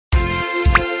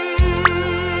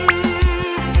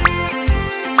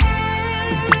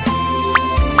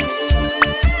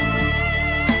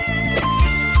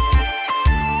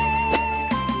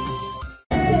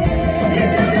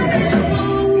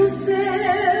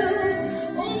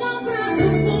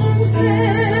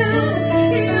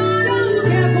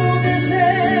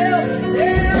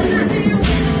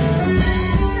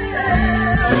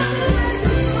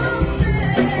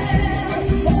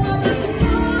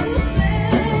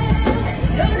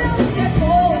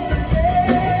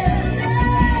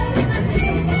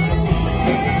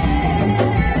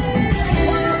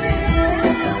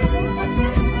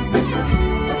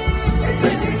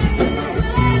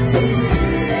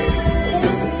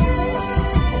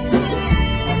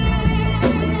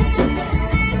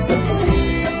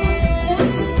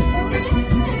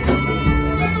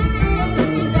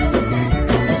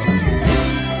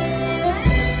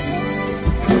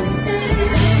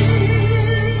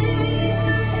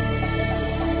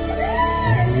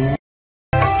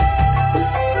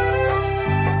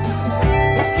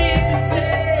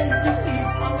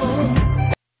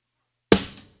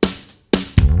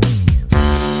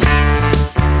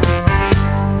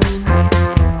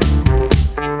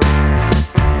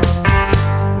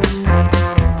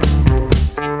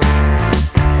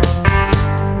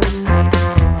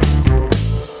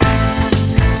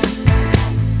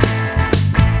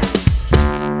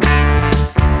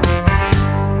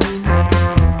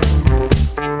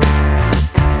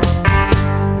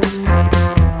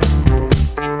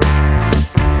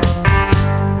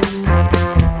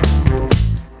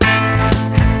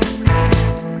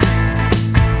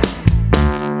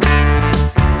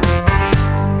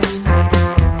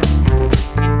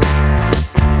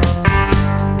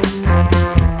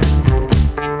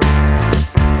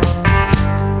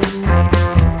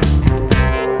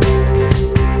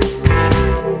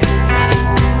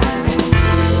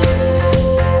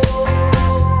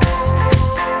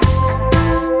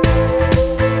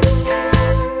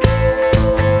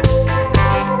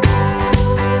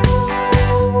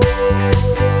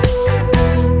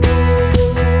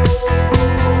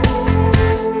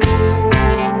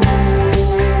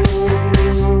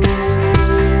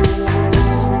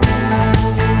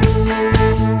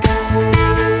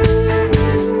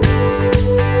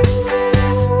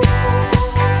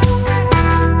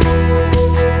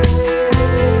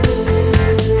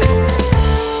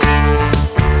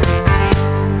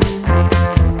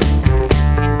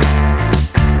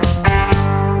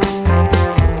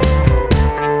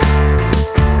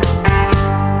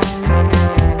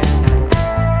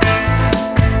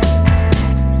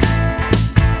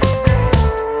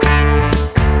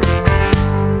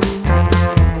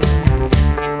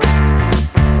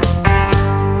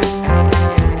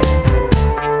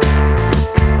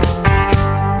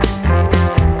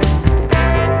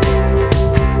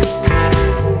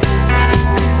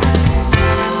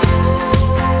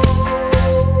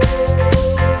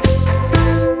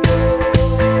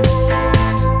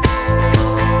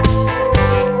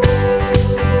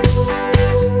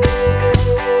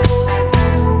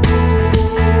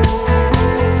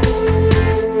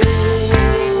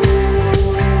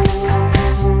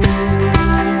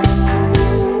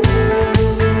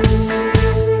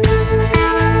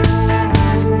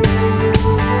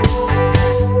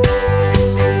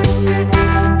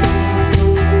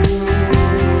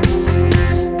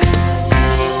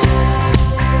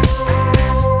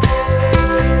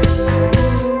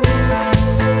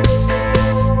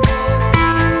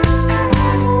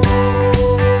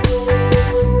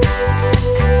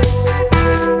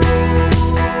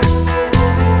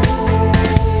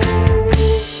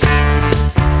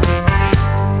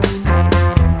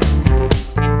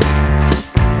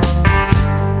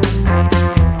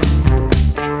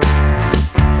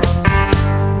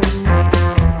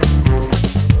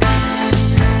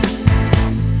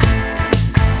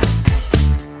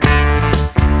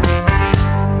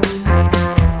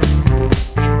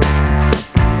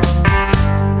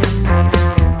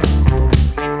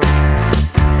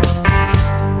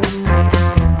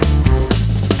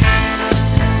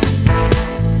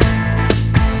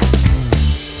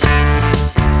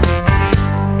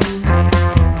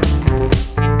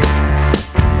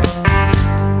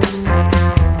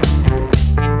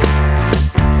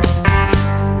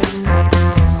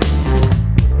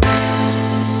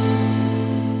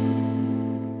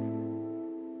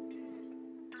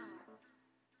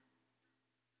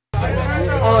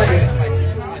Olha,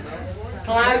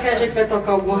 claro que a gente vai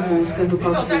tocar alguma música do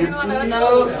Calcinha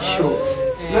no show.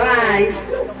 Mas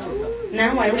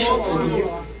não é o show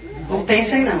todo. Não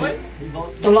pensem não.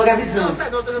 Tô logo avisando.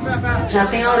 Já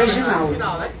tem a original.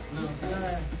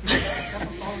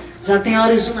 Já tem a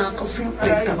original Calcinha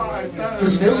Preta.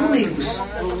 Dos meus amigos.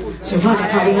 Silvana,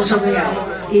 Carlinhos, Gabriel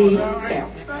e Bel.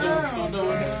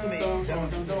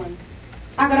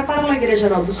 Agora, para a alegria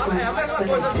geral dos fãs,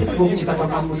 vou pedir para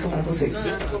tocar uma música para vocês.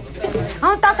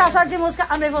 Vamos tocar só de música.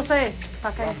 Amei você.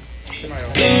 Toca aí.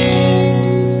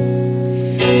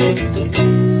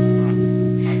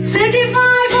 Sei que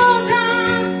vai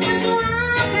voltar mais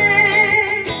uma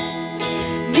vez.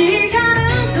 Me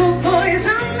garanto, pois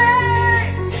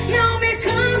amei. Não me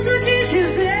canso de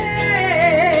dizer.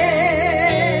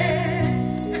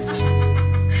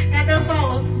 Cadê o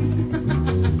solo?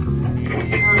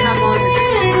 Não, tá bom,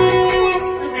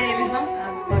 também eles não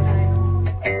sabem tocar aí.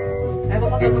 Eu vou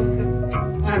tocar essa música.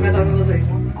 Vai tocar com vocês.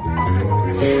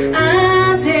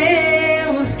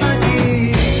 Adeus,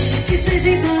 pode que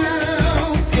seja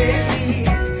tão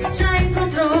feliz. Já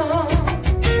encontrou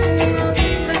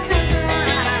alguém pra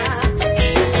casar.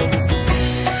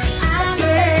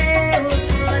 Adeus,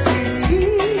 pode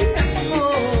ir,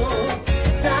 amor.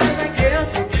 Saiba que eu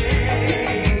tô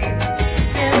bem.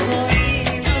 Eu vou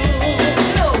indo.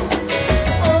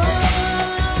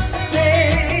 Outra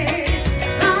vez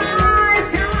vai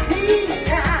se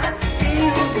arriscar em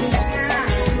outros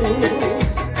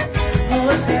casos.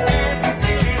 Você leva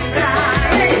se lembrar.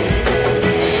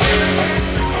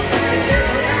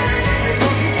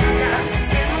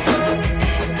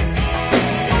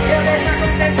 Eu deixo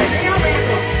acontecer nem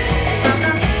aumento. Então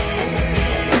pra mim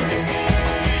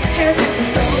eu te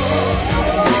dou.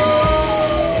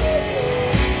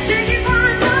 Sei que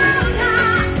vai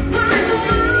voltar mais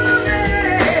uma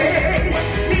vez.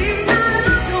 Me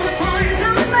garanto, pois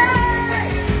amei.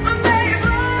 Amei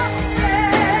você.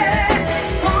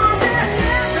 Com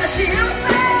certeza te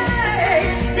amei.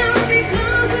 Não me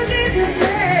canso de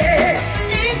dizer.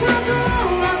 Enquanto o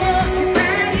amor te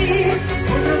fere,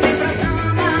 outra vibração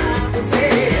amar você.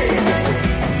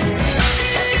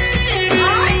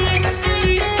 Ai,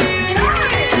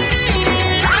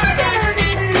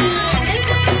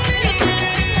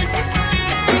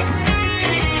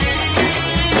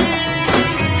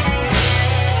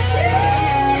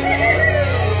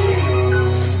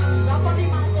 só pra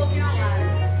animar um pouquinho a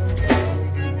live.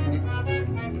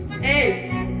 Ei,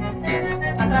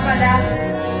 vai trabalhar.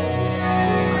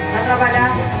 Vai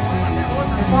trabalhar.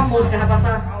 É só a música, vai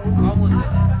passar? Qual música?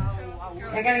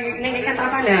 É que ninguém quer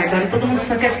trabalhar, agora todo mundo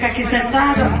só quer ficar aqui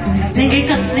sentado. Ninguém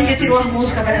tirou a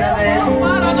música, a verdade é essa. Todo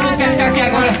mundo quer ficar aqui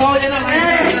agora só olhando a live.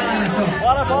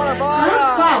 Bora, bora, Hã?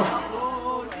 bora! Qual?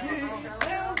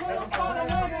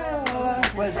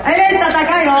 Eita, da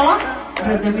gaiola.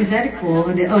 Meu Deus,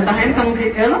 misericórdia. Ô, tá vendo que eu não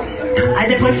grito? Eu não? Aí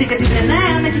depois fica dizendo, né,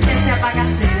 Ana, que quer ser a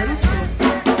bagaceira. Eu não sou.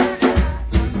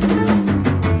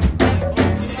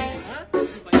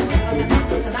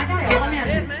 Música da gaiola, minha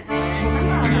gente.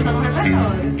 Vou cantar no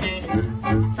repertório.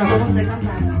 Só que eu não sei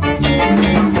cantar.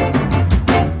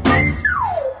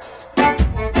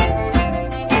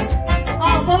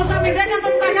 Ó, o povo só me vê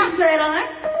cantando bagaceira, né?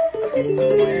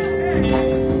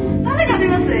 Tá ligado em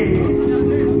vocês?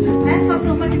 Essa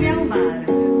turma que me arrumaram.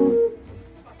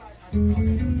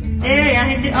 Ei, a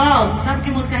gente... Ó, sabe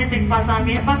que música a gente tem que passar?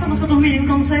 Passa a música dos meninos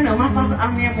que eu não sei não, mas passa a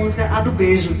minha música, a do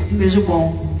beijo. Beijo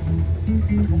bom.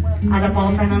 A da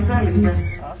Paula Fernandes é linda.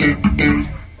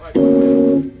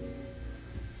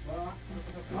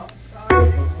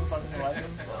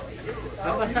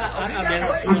 Vai passar a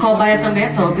dela. A cobaia também é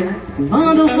top, né?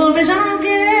 Quando for beijar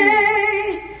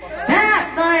alguém,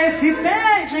 testa esse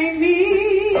beijo em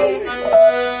mim.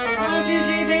 Antes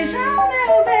de beijar o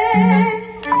meu bem.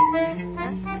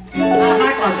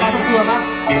 Vai, Cláudio, passa a sua, vai.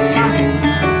 Passa.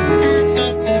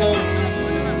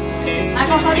 Vai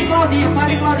passar de Claudinho, passa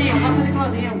de Claudinho. Passa de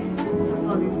Claudinho.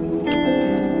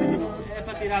 É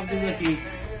pra tirar tudo aqui.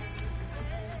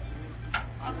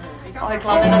 Olha,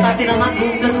 Cláudia ainda tá tirando a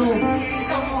dúvida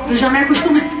do já me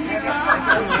acostumei.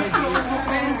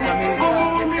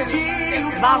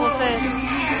 Vá você.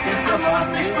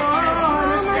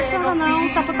 Não, não,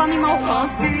 só foi pra animar o fã.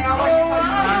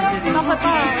 Não foi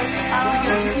pra...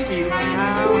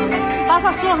 Passa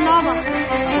a sua nova.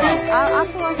 A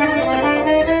sua.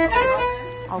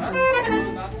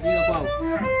 Diga qual.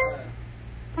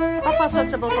 Qual foi a sua que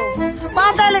você botou?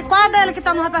 Qual dele que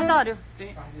tá no repertório?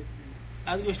 Tem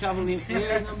a do Gustavo Lima.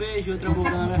 Ele não beijou, outra boca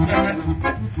na minha frente,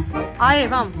 não. Aí,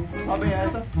 vamos. Sobe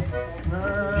essa.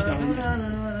 Gustavo Lima.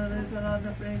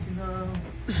 Na frente, não.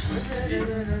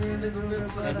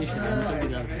 Existe, né? Muito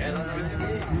obrigado.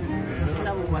 Você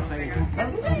sabe o que vai fazer aqui?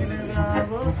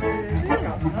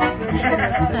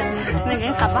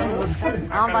 Ninguém sabe a música.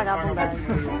 É uma vagabundagem.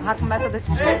 Já começa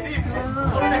desse jeito.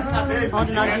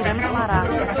 Onde nós iremos parar.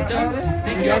 Então,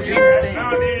 tem que ouvir.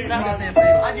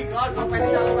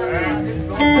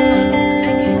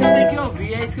 Tem que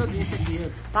ouvir, é isso que eu disse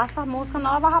aqui. Passa a música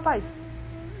nova, rapaz.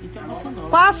 Então, você nova.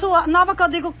 Qual a sua nova que eu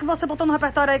digo que você botou no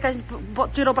repertório aí, que a gente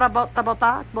tirou pra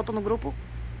botar, botou no grupo?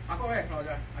 A qual é,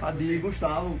 Cláudia? A de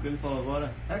Gustavo, que ele falou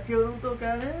agora. É que eu não tô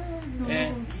querendo.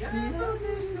 É.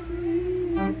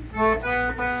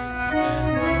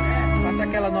 Passa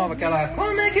aquela nova, aquela.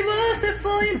 Como é que você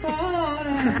foi embora?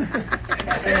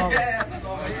 Essa é nova.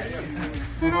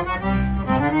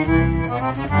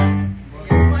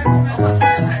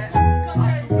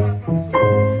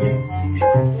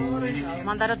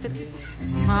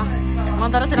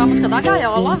 Mandaram tirar a música da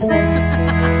gaiola. Deixa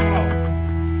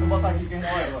eu botar aqui quem não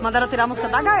é agora. Mandaram tirar a música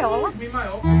da gaiola. Mi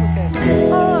maior. Que música é essa?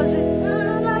 Hoje,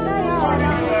 na gaiola.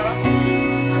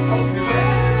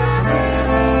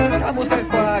 Aquela música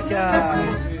que a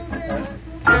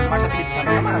Márcia Felipe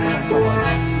canta, a Márcia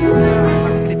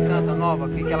Felipe canta, nova,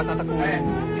 que ela canta com o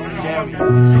Jerry.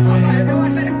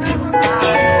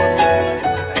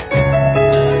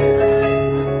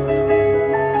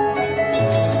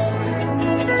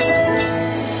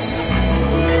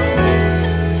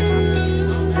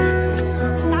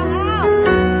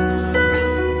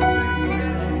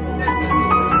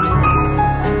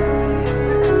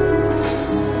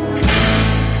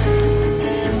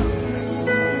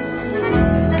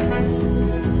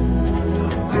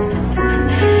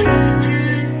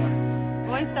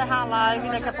 Encerrar a live,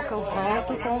 daqui a pouco eu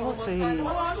volto com vocês.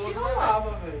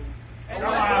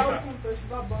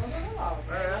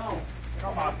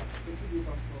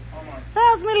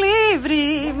 Deus me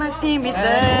livre, mas quem me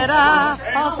dera,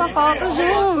 posta foto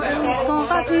juntos,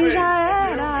 conta que já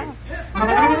era.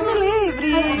 Deus me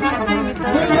livre, mas quem me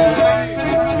dera.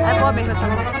 É boa mesmo essa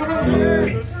música.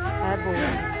 É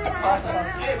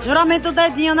boa. Juramento do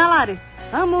dedinho, né, Lari?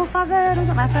 Vamos fazer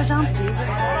um... Essa já antiga.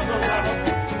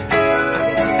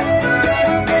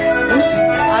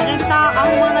 A gente tá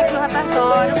arrumando aqui o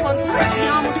repertório. Quando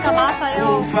tinha uma música massa,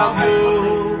 eu falo com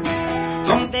vocês.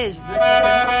 Beijo.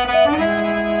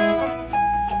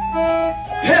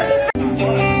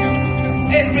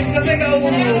 Ei, não precisa pegar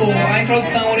a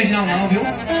introdução original não, viu?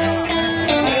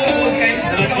 Essa música aí não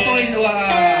precisa pegar a introdução original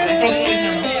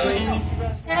não.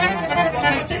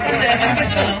 Se vocês quiserem, mas não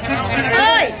precisa não.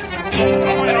 Oi!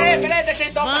 Peraí, deixa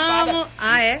ele dar uma passada. Vamos.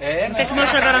 Ah, é? Não quer que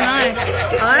mostre agora, não, é?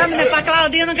 Olha, menina, pra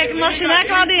Claudinho, não quer que mostre, né,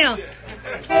 Claudinho?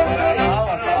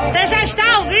 Você já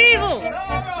está ao vivo?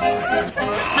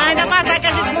 Ainda passar que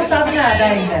a gente Não sabe nada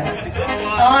ainda.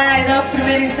 Olha aí, nosso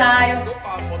primeiro ensaio.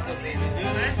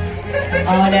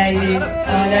 Olha aí,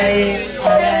 olha aí,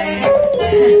 olha aí.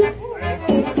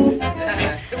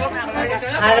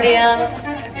 Adriano,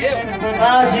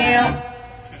 Claudinho,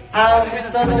 Alves,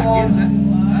 todo mundo.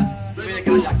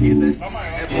 Aquela jaqueta, é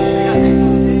bom você já tem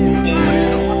tudo.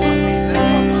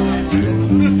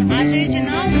 A gente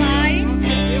não vai.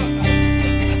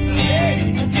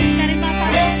 Vocês querem passar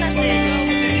as músicas deles.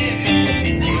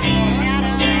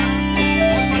 Aranha.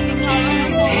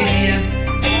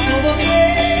 Com você,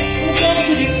 um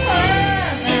conto de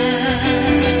fada.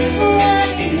 Uma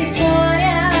linda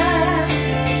história.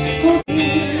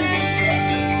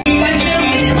 Paixão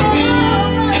me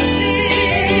roubou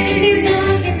assim. E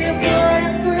não que meu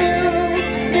coração,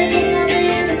 mesmo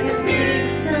sabendo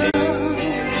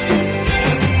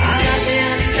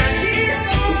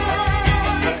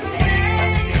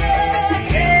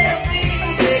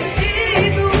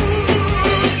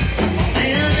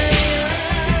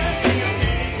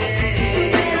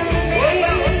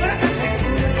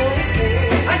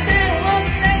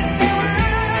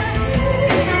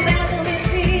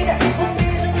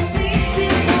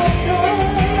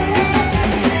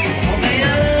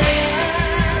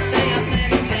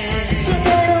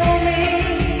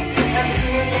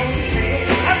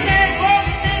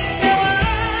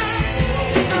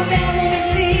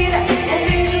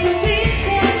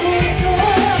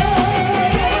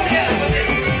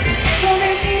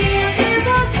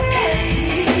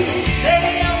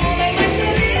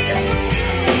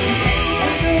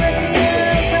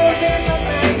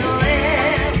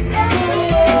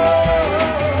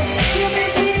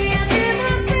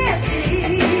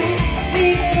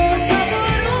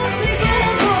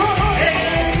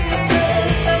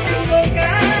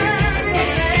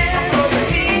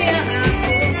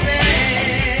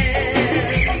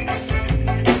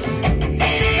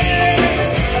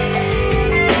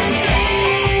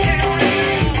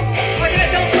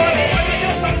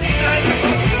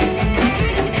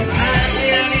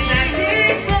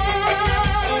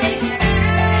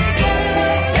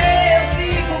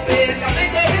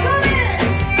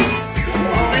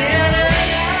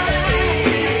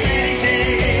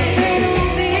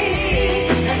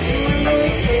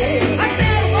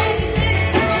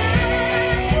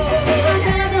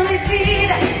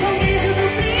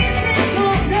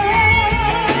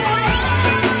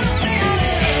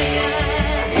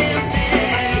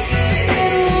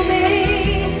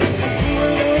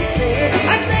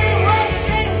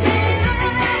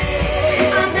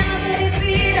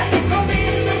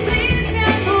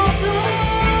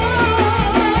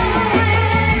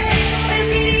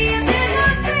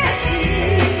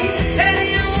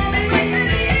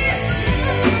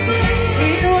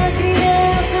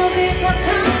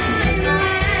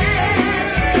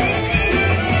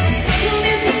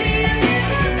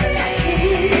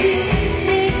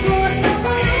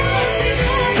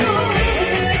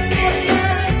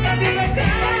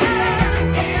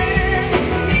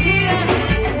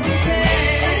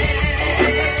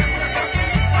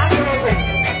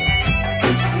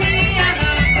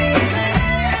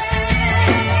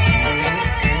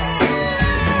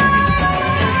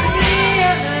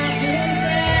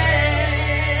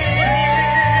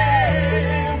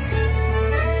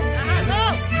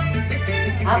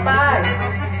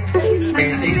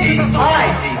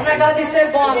ser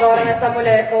bom agora nessa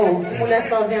mulher, mulher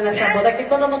sozinha nessa boda, que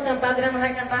quando eu não cantar, a Adriana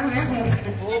vai cantar a minha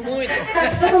música. Muito.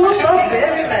 Todo mundo tô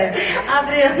vendo, velho.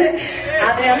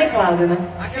 Adriana e Cláudia, né?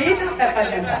 Fica o pé pra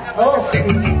cantar. Ô,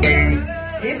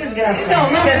 que desgraçado.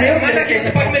 Então, não, você viu? mas aqui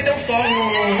você pode meter um solo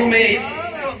no meio.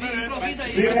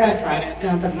 Desgraçado,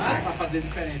 canta demais. Pra fazer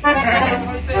diferente.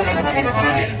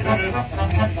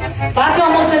 Faça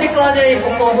uma música de Cláudia aí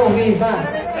pro povo ouvir, vá.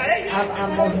 A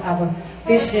música.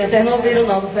 Bichinha, vocês não ouviram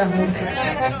não foi a música.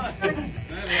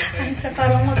 A gente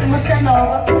separou uma música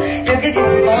nova. Eu que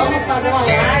disse, vamos fazer uma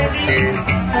live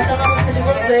cantando a música de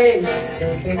vocês.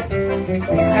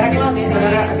 Agora Claudinha,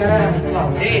 agora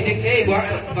Cláudia. Ei,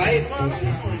 vai.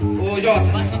 Ô, Jota.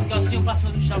 Passando calcinho,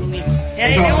 passando do Gustavo Lima. E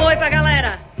aí, Jota. um oi pra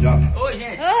galera. Jota. Oi,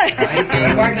 gente.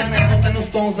 Vai guardando aí, anotando os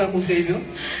tons da música aí, viu?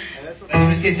 Pra gente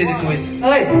não esquecer depois.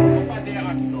 Oi.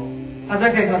 Fazer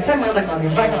o que, Cláudia? Você manda,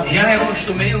 Claudinha. Vai, Claudinha. Já me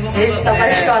acostumei, vamos fazer. Eita,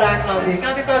 vai estourar, Claudinha.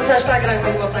 Cadê qual é o seu Instagram pra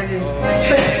eu botar aqui?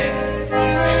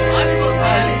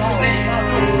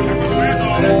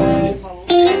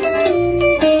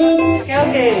 Quer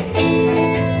o quê?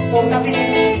 O povo tá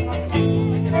pedindo.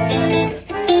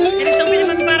 Eles estão pedindo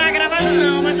pra me parar a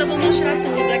gravação, mas eu vou mostrar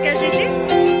tudo. É que a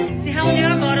gente se reuniu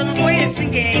agora, eu não conheço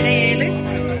ninguém, nem eles.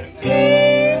 E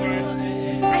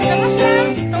aí eu vou mostrar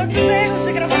todos os erros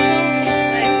de gravação.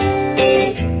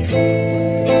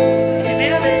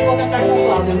 Primeira vez que eu vou cantar com o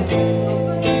Cláudio.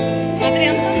 O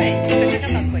Adriano também, que eu tinha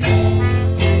cantado com ele.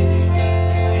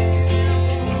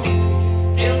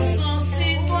 Eu sou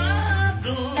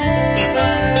situado.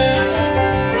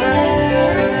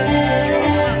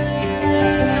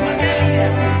 Essa música é assim. A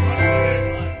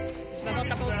gente vai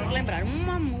voltar pra vocês lembrarem.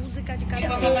 Uma música de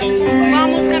cada um. Qual a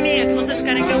música minha que vocês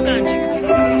querem que eu cante?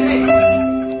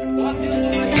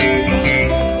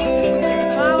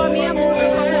 Qual a minha música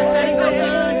que vocês querem que eu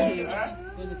cante?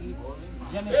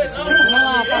 Vamos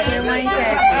lá, fazer uma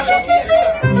enquete.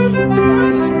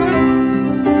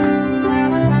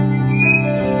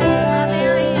 Cadê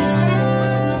aí?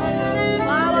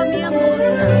 Qual a minha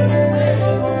música?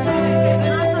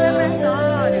 Nosso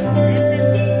repertório. Tem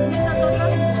muitas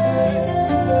outras músicas.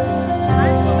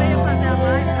 Mas como eu ia fazer a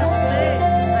live pra vocês,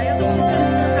 aí eu tô pedindo pra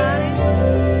eles cantarem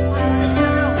uma música de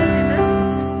cada um, entendeu?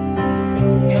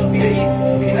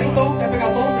 Pega o tom, quer pegar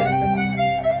o tom?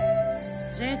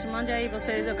 Gente, mande aí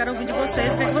vocês, eu quero ouvir de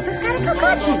vocês. O que é que vocês querem que eu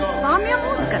cante? Qual a minha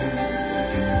música?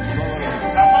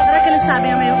 Será que eles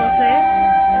sabem Amei Você?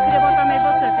 Eu queria botar Amei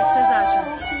Você, o que é que vocês acham?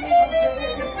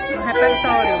 No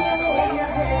repertório.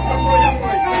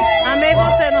 Amei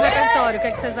Você no repertório, o que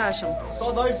é que vocês acham?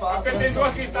 Só dói fácil. Porque tem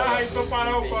duas guitarras, aí se eu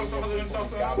parar o coro pra fazer a sensação.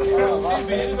 Se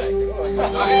vira, velho.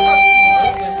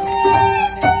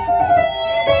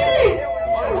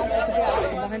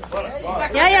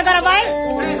 E aí, agora vai?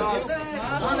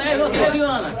 Ana, é você,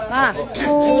 Liana. Vá.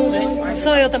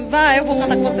 Sou eu também. Vai, eu vou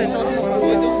cantar com vocês.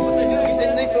 Você viu que você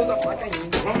nem fez a placa ainda.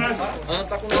 Ana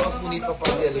tá com um negócio bonito pra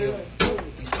fazer ali.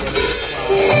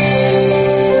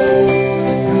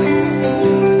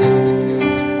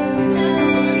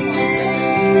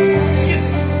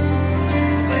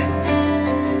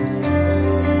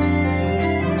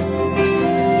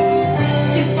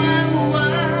 Te falo a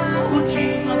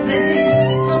última vez.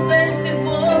 Não sei se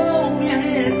vou me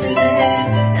arrepender.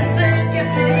 Eu sei que é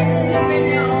bem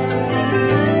melhor assim.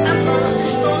 A nossa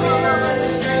história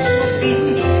chega ao fim.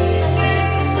 Não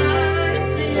lembro mais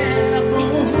se era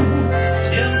bom.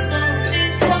 Eu sou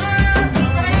situado.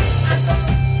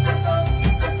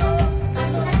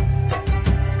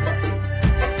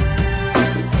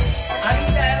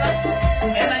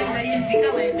 Ela ainda fica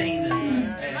lenta ainda.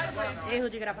 Erro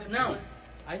de gravação. Não,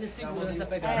 ainda segura essa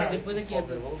pegada, depois aqui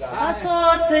entra. Passou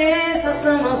a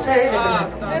sensação, não sei.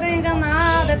 Eu era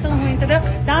enganada, é tão ruim, entendeu?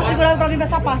 Dá uma segurada pra vir pra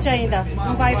essa parte ainda.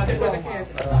 Não vai.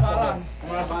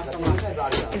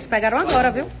 Eles pegaram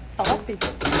agora, viu? Top.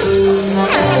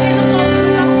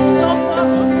 Tocou a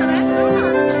música, né?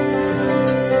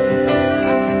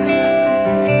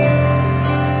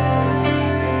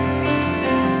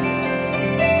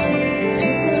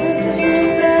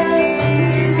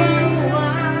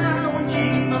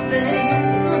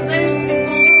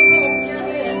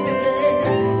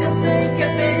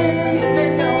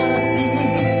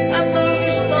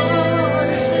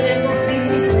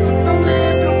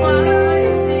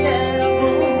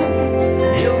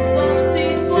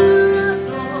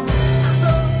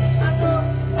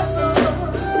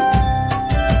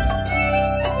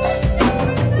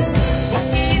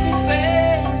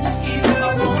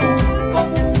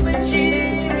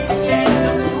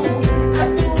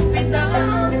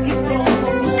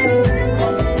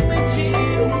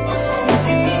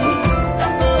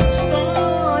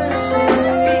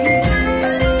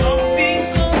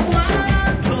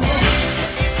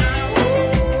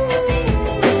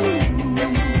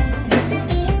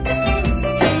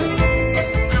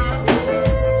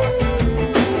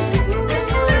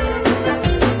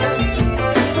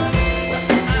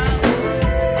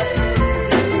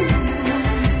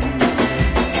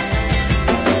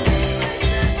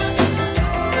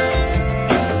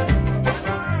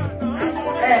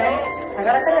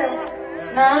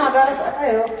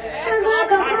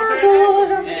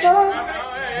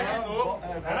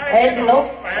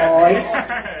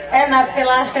 É, não, porque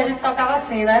lá acho que a gente tocava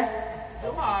assim, né?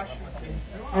 Eu acho.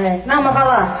 É. Não, mas vai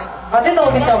lá. Vai de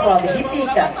novo então, Cláudio.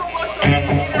 Repica.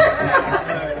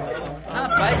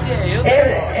 Rapaz, se é eu.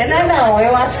 Não é não,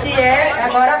 eu acho que é.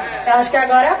 Agora, eu acho que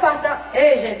agora é a parte da.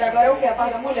 Ei, gente, agora é o quê? A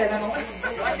parte da mulher, né,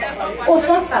 não? Os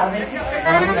fãs sabem.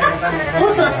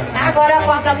 Os fãs. Agora é a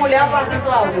parte da mulher, a parte do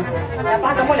Cláudio. É a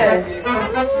parte da mulher.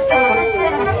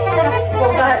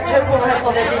 Deixa eu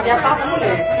responder aqui, é a parte da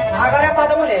mulher. Agora é a parte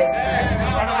da mulher.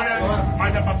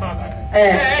 Mas é passada.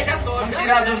 É. Já sou. Vamos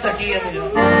tirar a dúvida aqui,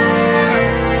 amigo.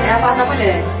 É a parte da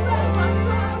mulher.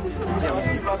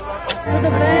 Tudo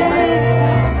bem?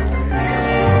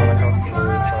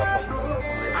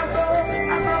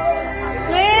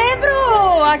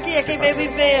 Lembro! Aqui é quem veio me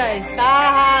ver aí. Tá,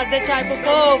 arrasa, deixa aí pro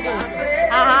povo.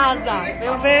 Arrasa.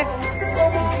 Veio ver.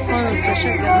 Os fãs estão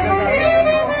chegando agora.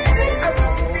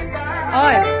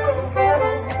 Olha.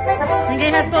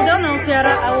 Ninguém respondeu não se era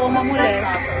uma mulher.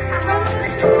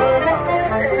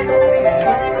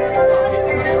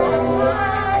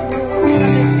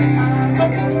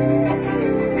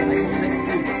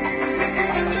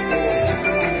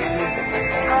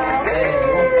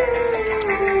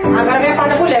 Agora vem a parte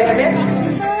da mulher, quer ver?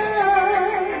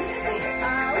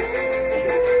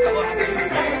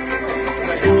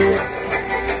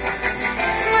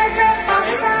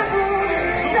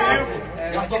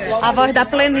 A voz da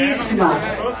pleníssima.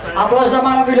 A voz da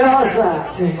maravilhosa.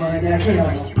 Silvânia aqui, ó.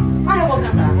 Ah, eu vou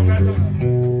cantar.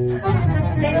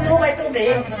 Quem não vai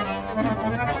entender.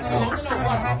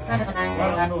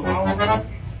 Agora de novo.